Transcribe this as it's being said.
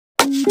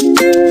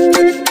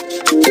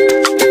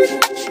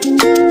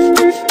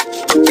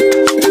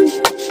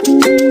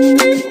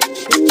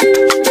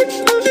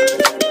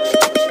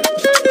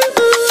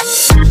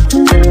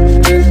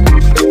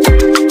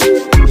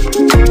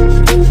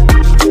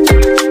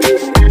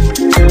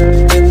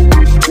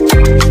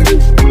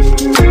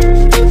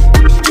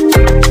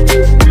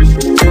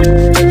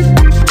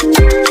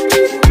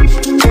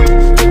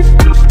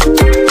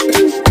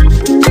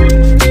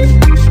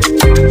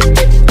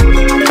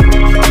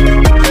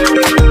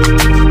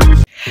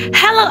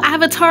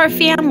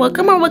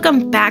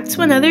Welcome back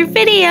to another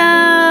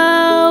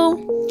video.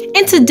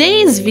 In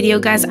today's video,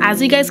 guys,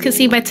 as you guys can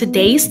see by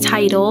today's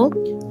title,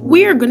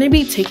 we are going to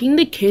be taking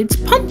the kids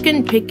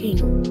pumpkin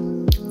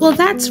picking. Well,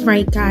 that's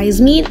right, guys.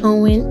 Me and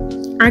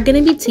Owen are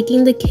going to be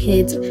taking the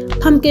kids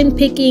pumpkin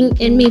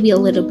picking and maybe a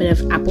little bit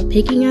of apple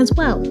picking as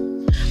well.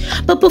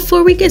 But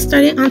before we get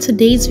started on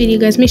today's video,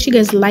 guys, make sure you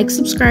guys like,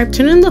 subscribe,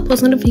 turn on the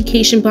post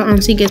notification button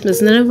so you guys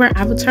miss none of our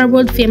Avatar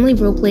World family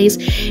roleplays.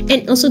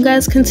 And also,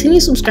 guys, continue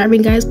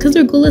subscribing, guys, because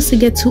our goal is to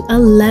get to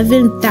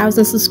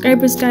 11,000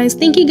 subscribers, guys.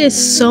 Thank you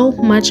guys so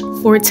much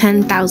for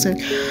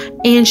 10,000.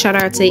 And shout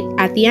out to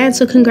at the end.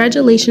 So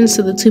congratulations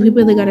to the 2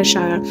 people that got a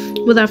shout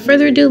out. Without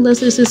further ado,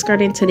 let's just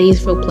start in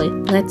today's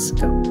roleplay. Let's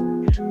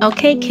go.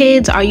 Okay,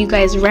 kids, are you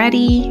guys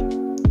ready?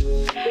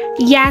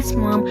 Yes,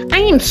 Mom. I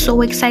am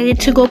so excited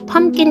to go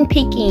pumpkin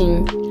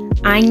picking.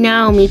 I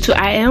know, me too.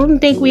 I don't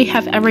think we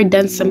have ever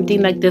done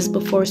something like this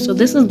before, so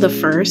this is the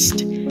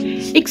first.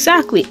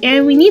 Exactly,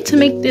 and we need to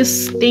make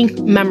this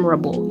thing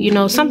memorable, you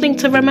know, something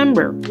to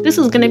remember. This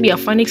is going to be a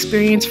fun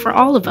experience for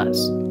all of us.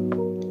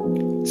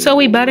 So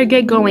we better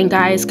get going,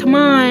 guys. Come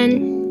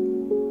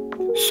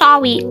on.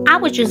 Sorry, I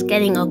was just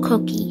getting a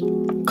cookie.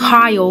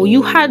 Kyle,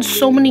 you had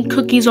so many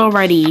cookies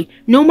already.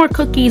 No more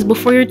cookies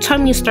before your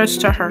tummy starts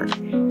to hurt.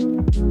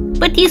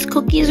 But these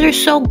cookies are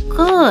so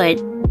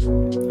good.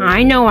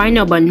 I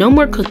know, but no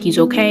more cookies,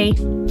 okay?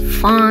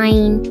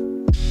 Fine.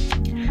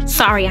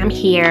 Sorry, I'm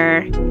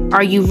here.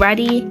 Are you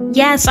ready?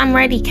 Yes, I'm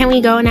ready. Can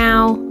we go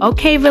now?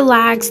 Okay,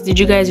 relax. Did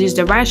you guys use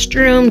the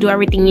restroom? Do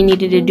everything you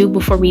needed to do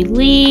before we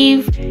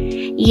leave?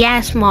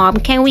 Yes, Mom.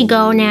 Can we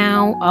go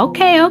now?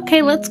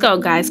 Okay, let's go,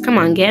 guys. Come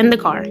on, get in the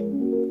car.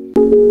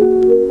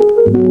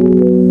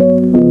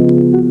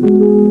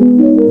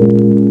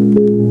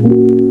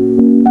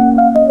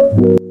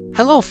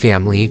 Hello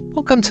family,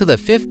 welcome to the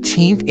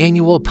 15th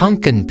annual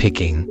pumpkin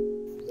picking.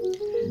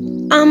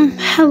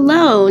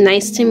 Hello,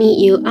 nice to meet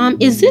you.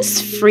 Is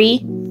this free?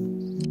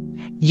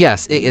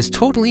 Yes, it is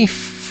totally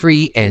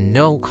free and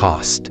no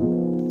cost.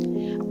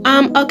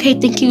 Okay,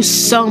 thank you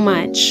so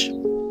much.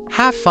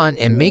 Have fun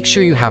and make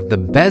sure you have the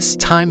best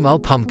time while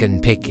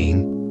pumpkin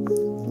picking.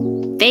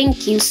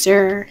 Thank you,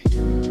 sir.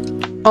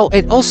 Oh,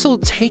 and also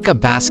take a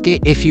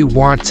basket if you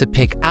want to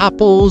pick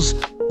apples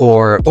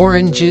or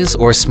oranges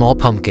or small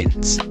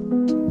pumpkins.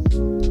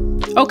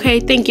 Okay,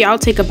 thank you. I'll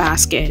take a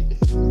basket.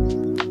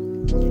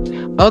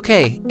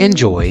 Okay,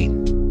 enjoy.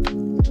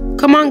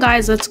 Come on,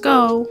 guys, let's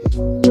go.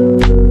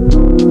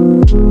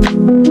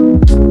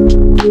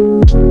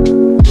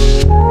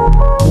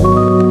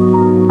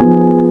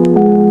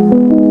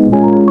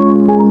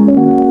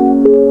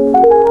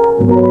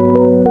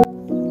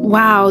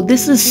 Wow,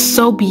 this is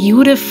so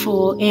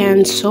beautiful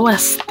and so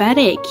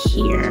aesthetic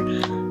here.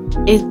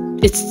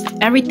 It's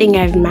everything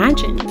I've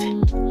imagined.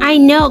 I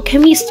know.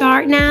 Can we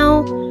start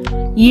now?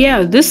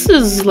 Yeah, this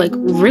is like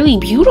really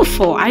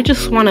beautiful. I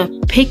just want to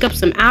pick up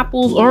some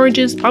apples,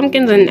 oranges,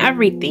 pumpkins, and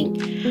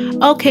everything.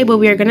 Okay, but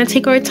we are going to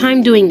take our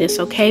time doing this,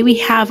 okay? We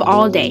have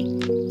all day.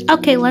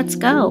 Okay, let's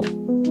go.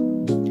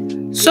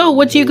 So,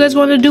 what do you guys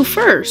want to do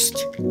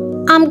first?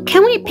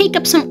 Can we pick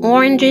up some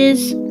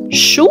oranges?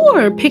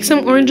 Sure, pick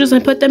some oranges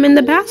and put them in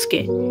the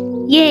basket.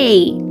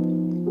 Yay.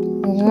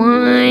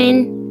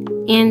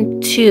 1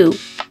 and 2.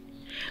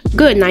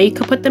 Good, now you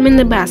can put them in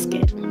the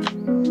basket.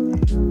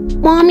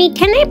 Mommy,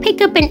 can I pick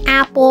up an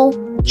apple?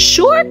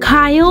 Sure,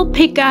 Kyle.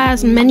 Pick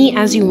as many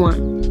as you want.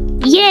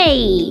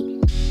 Yay!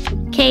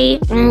 Okay,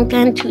 I'm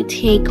going to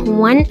take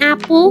 1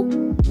 apple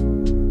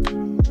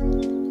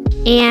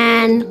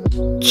and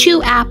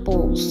 2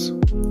 apples.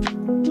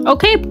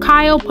 Okay,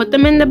 Kyle, put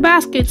them in the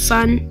basket,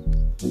 son.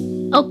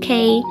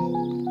 Okay.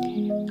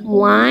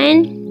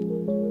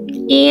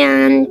 1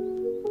 and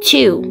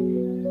 2.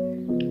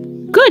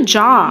 Good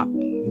job.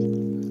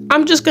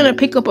 I'm just gonna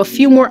pick up a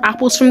few more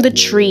apples from the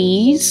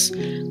trees.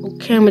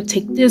 Okay, I'm gonna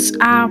take this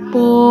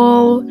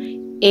apple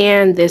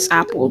and this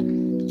apple.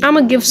 I'm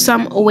gonna give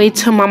some away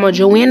to Mama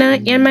Joanna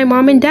and my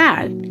mom and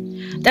dad.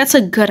 That's a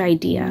good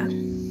idea.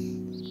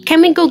 Can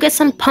we go get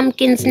some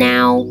pumpkins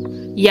now?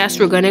 Yes,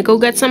 we're gonna go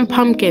get some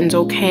pumpkins,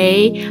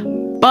 okay?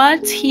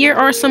 But here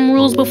are some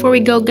rules before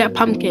we go get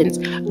pumpkins.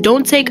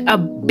 Don't take a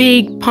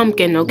big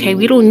pumpkin, okay?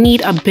 We don't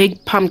need a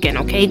big pumpkin,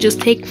 okay? Just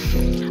take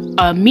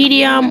a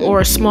medium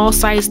or a small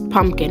sized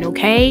pumpkin,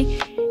 okay?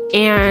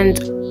 And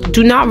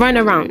do not run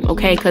around,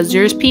 okay? Because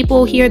there's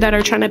people here that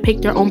are trying to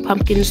pick their own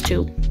pumpkins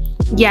too.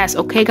 Yes,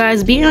 okay,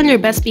 guys? Be on your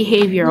best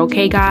behavior,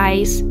 okay,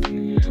 guys?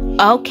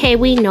 Okay,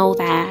 we know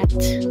that.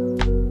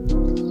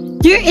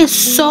 There is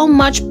so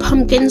much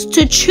pumpkins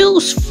to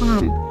choose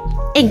from.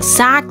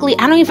 Exactly.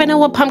 I don't even know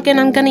what pumpkin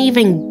I'm gonna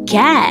even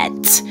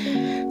get.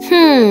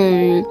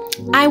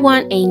 I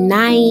want a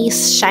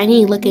nice,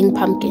 shiny looking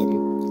pumpkin.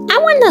 I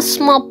want a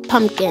small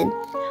pumpkin,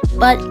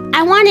 but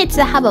I want it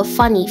to have a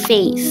funny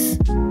face.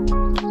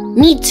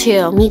 Me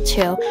too.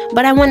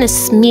 But I want a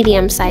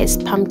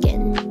medium-sized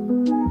pumpkin.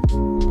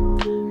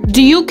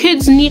 Do you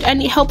kids need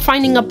any help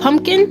finding a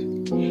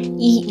pumpkin?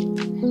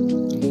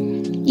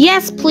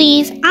 Yes,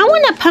 please. I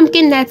want a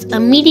pumpkin that's a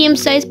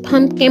medium-sized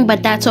pumpkin,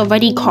 but that's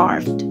already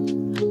carved.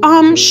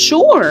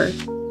 Sure.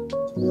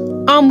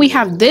 We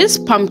have this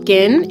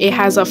pumpkin. It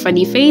has a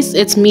funny face.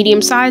 It's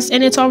medium-sized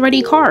and it's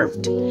already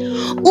carved.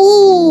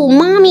 Ooh,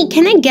 Mommy,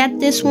 can I get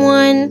this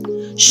one?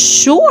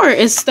 Sure,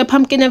 it's the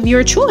pumpkin of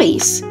your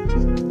choice.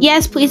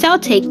 Yes, please, I'll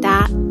take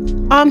that.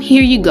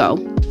 Here you go.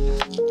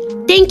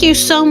 Thank you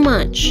so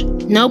much.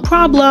 No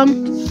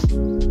problem.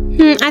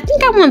 I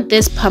think I want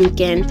this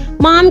pumpkin.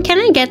 Mom, can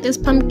I get this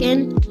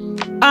pumpkin?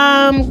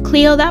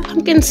 Cleo, that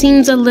pumpkin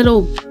seems a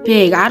little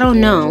big. I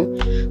don't know.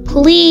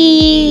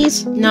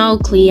 Please. No,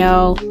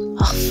 Cleo.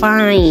 Oh,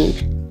 fine.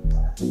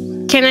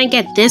 Can I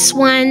get this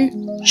one?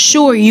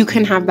 Sure, you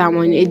can have that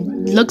one. It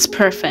looks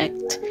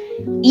perfect.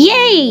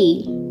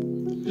 Yay!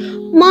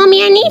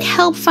 Mommy, I need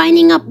help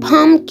finding a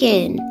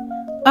pumpkin.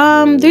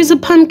 There's a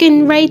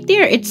pumpkin right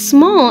there. It's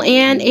small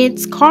and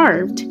it's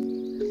carved.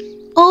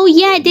 Oh,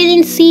 yeah, I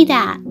didn't see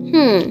that.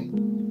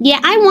 Yeah,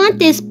 I want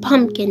this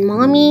pumpkin,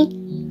 Mommy.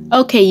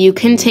 Okay, you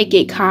can take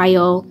it,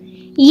 Kyle.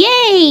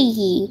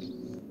 Yay!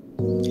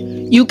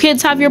 You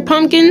kids have your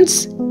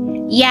pumpkins?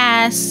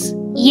 Yes.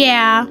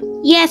 Yeah.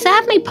 Yes, I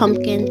have my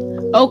pumpkin.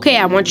 Okay,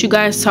 I want you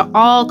guys to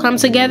all come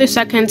together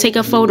so I can take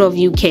a photo of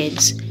you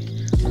kids.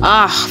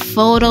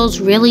 Photos?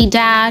 Really,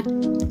 Dad?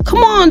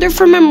 Come on, they're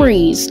for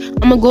memories.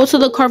 I'm gonna go to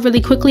the car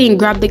really quickly and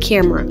grab the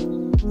camera.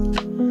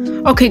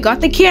 Okay, got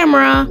the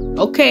camera.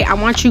 Okay, I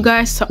want you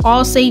guys to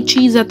all say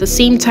cheese at the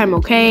same time,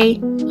 okay?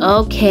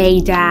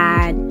 Okay,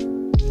 Dad.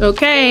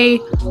 Okay,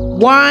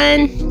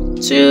 1,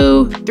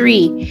 2,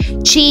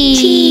 3.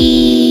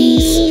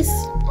 Cheese!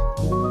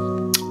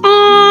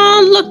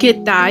 Oh, look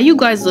at that. You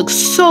guys look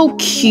so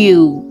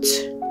cute.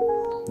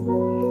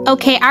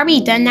 Okay, are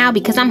we done now?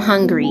 Because I'm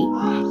hungry.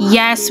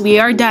 Yes, we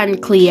are done,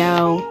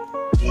 Cleo.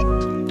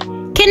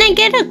 Can I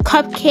get a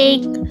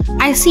cupcake?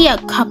 I see a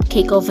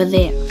cupcake over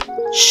there.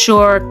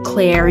 Sure,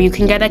 Claire, you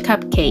can get a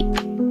cupcake.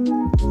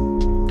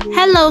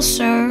 Hello,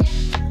 sir.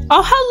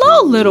 Oh,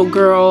 hello, little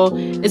girl.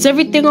 Is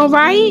everything all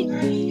right?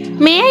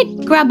 May I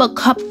grab a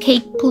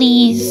cupcake,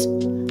 please?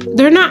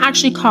 They're not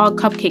actually called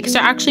cupcakes.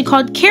 They're actually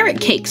called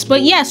carrot cakes.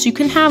 But yes, you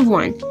can have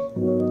one.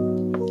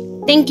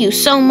 Thank you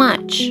so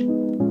much.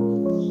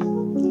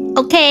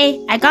 Okay,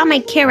 I got my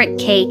carrot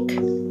cake.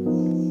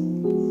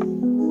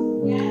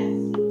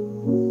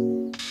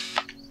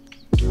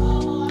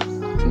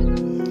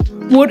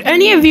 Would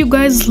any of you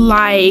guys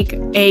like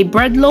a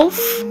bread loaf?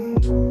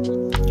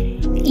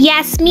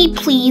 Yes, me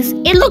please.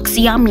 It looks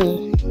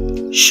yummy.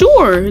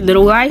 Sure,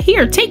 little guy.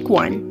 Here, take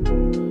one.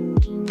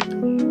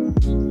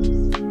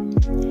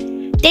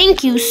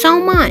 Thank you so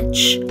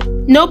much.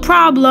 No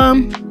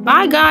problem.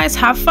 Bye, guys.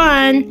 Have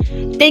fun.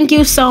 Thank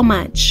you so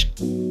much.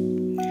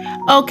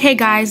 Okay,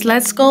 guys,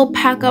 let's go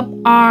pack up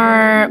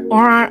our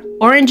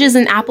oranges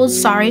and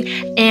apples,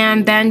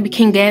 and then we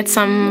can get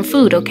some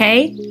food,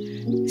 okay?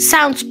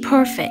 Sounds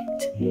perfect.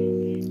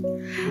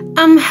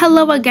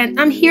 Hello again.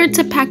 I'm here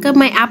to pack up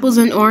my apples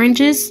and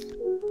oranges.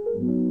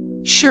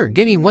 Sure,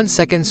 give me 1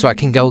 second so I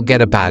can go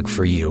get a bag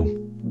for you.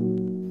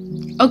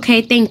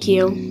 Okay, thank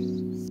you.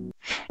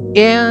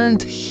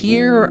 And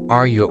here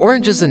are your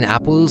oranges and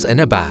apples in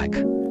a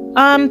bag.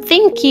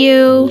 Thank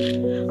you.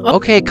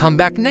 Okay, come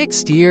back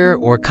next year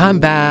or come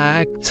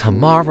back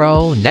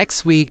tomorrow,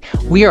 next week.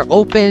 We are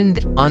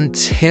opened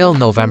until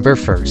November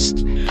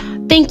 1st.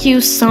 Thank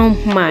you so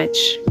much.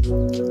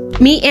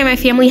 Me and my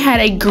family had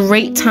a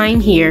great time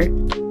here.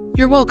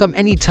 You're welcome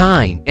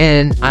anytime,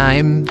 and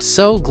I'm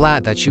so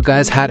glad that you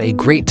guys had a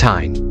great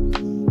time.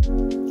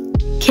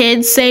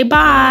 Kids, say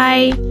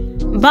bye.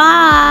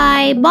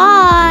 Bye.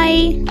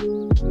 Bye.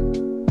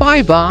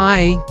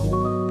 Bye-bye.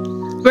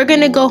 We're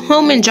gonna go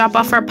home and drop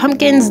off our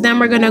pumpkins, then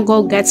we're gonna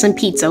go get some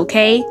pizza,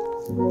 okay?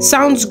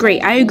 Sounds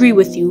great. I agree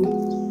with you.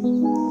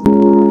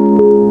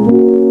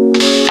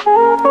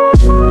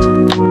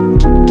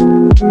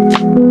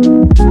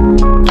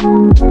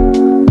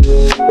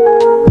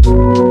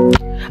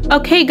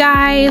 Okay,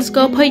 guys,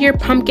 go put your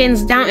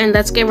pumpkins down and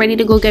let's get ready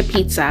to go get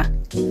pizza.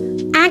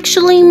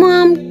 Actually,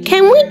 Mom,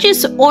 can we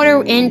just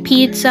order in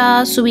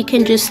pizza so we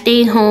can just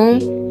stay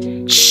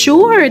home?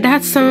 Sure,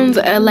 that sounds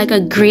like a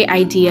great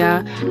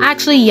idea.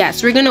 Actually,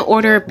 yes, we're gonna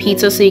order a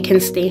pizza so you can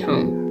stay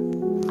home.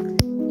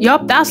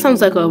 Yup, that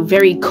sounds like a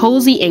very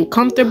cozy and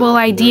comfortable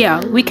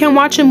idea. We can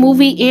watch a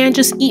movie and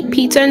just eat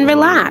pizza and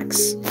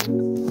relax.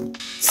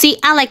 See,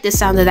 I like the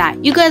sound of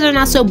that. You guys are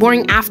not so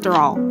boring after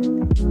all.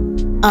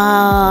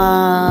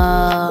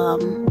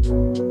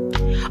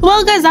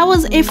 Well guys, that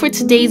was it for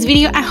today's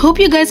video. I hope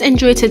you guys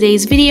enjoyed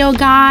today's video,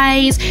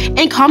 guys,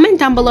 and comment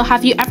down below,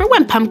 have you ever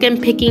went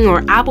pumpkin picking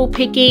or apple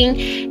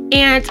picking?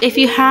 And if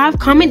you have,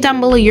 comment down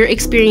below your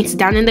experience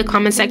down in the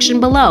comment section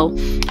below.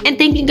 And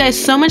thank you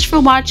guys so much for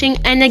watching,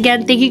 and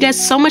again, thank you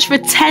guys so much for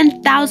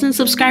 10,000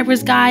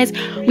 subscribers, guys.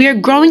 We are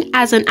growing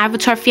as an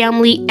Avatar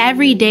family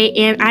every day,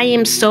 and I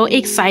am so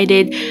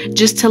excited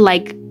just to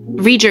like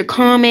read your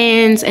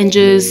comments and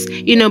just,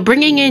 you know,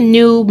 bringing in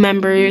new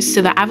members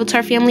to the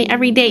Avatar family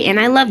every day, and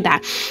I love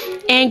that.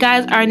 And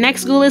guys, our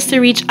next goal is to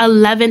reach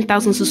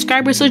 11,000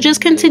 subscribers, so just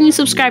continue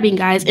subscribing,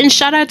 guys, and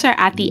shout out to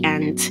at the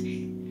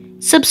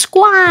end,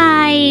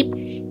 subscribe.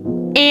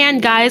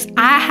 And guys,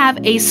 I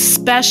have a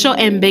special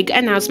and big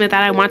announcement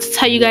that I want to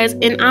tell you guys,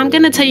 and I'm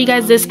gonna tell you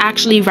guys this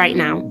actually right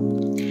now.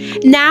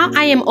 Now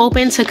I am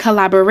open to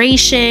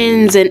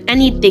collaborations and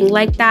anything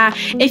like that.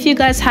 If you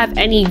guys have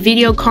any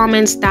video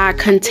comments that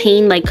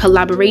contain like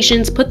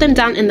collaborations, put them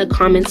down in the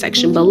comment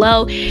section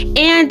below.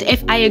 And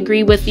if I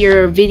agree with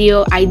your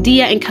video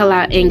idea and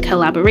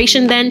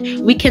collaboration,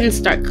 then we can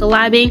start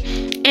collabing.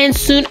 And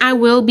soon I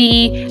will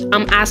be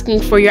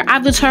asking for your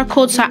avatar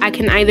code so I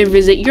can either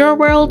visit your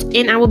world,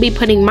 and I will be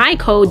putting my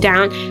code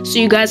down so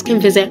you guys can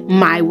visit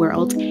my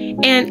world.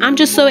 And I'm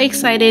just so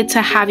excited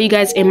to have you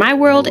guys in my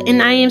world,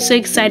 and I am so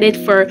excited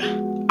for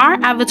our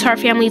Avatar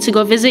family to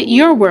go visit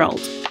your world.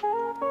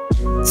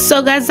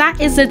 So guys, that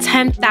is the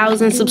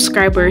 10,000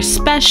 subscribers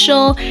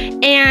special,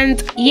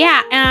 and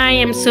yeah, I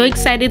am so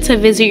excited to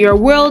visit your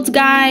worlds,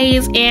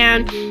 guys.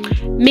 And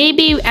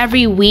maybe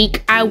every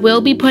week I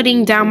will be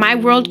putting down my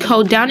world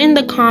code down in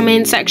the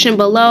comment section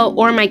below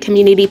or my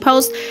community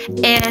post,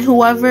 and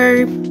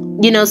whoever,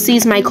 you know,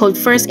 sees my code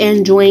first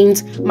and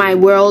joins my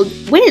world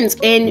wins.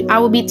 And I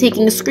will be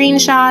taking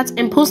screenshots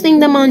and posting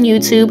them on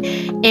YouTube.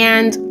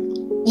 And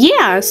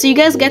yeah, so you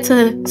guys get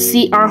to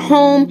see our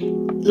home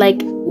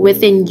like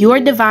within your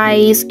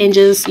device and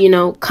just, you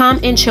know, come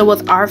and chill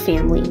with our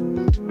family.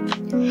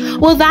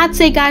 Well, that's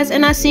it, guys,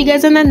 and I'll see you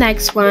guys in the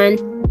next one.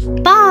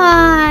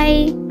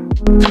 Bye.